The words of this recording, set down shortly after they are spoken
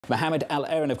Mohamed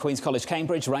El-Erian of Queen's College,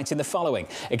 Cambridge, writing the following.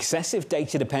 Excessive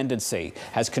data dependency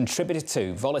has contributed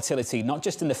to volatility not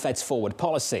just in the Fed's forward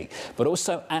policy, but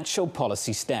also actual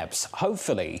policy steps.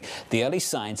 Hopefully, the early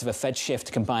signs of a Fed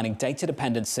shift combining data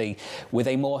dependency with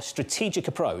a more strategic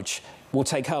approach will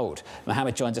take hold.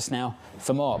 Mohamed joins us now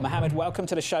for more. Mohamed, welcome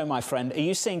to the show, my friend. Are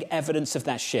you seeing evidence of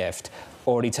that shift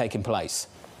already taking place?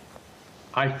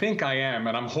 I think I am,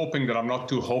 and I'm hoping that I'm not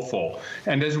too hopeful.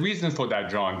 And there's reason for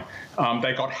that, John.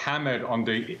 They got hammered on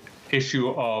the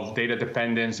issue of data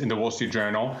dependence in the Wall Street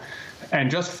Journal.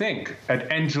 And just think, at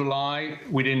end July,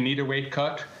 we didn't need a rate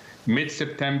cut.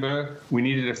 Mid-September, we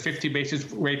needed a 50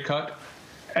 basis rate cut.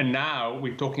 And now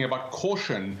we're talking about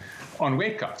caution on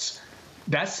rate cuts.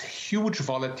 That's huge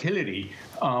volatility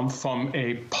from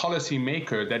a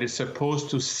policymaker that is supposed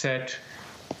to set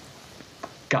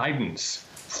guidance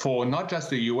for not just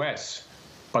the U.S.,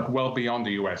 but well beyond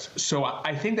the U.S. So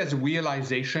I think there's a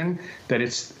realization that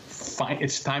it's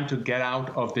time to get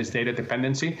out of this data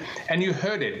dependency. And you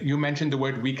heard it. You mentioned the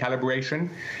word recalibration.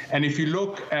 And if you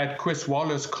look at Chris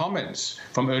Waller's comments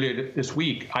from earlier this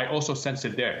week, I also sense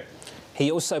it there. He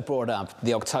also brought up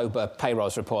the October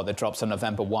payrolls report that drops on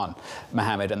November 1,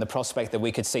 Mohamed, and the prospect that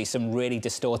we could see some really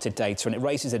distorted data. And it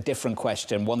raises a different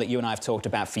question, one that you and I have talked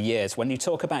about for years. When you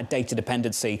talk about data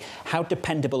dependency, how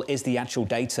dependable is the actual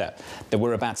data that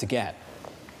we're about to get?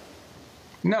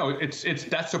 No,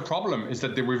 that's the problem, is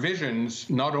that the revisions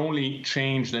not only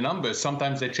change the numbers,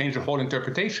 sometimes they change the whole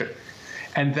interpretation.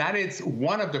 And that is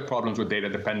one of the problems with data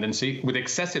dependency, with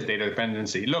excessive data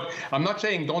dependency. Look, I'm not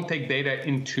saying don't take data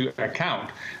into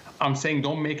account. I'm saying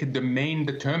don't make it the main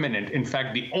determinant, in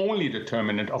fact, the only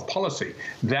determinant of policy.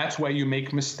 That's where you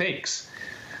make mistakes.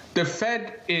 The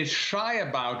Fed is shy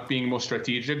about being more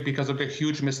strategic because of the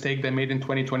huge mistake they made in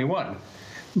 2021.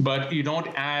 But you don't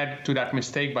add to that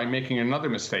mistake by making another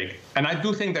mistake. And I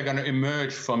do think they're going to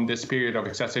emerge from this period of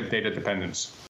excessive data dependence.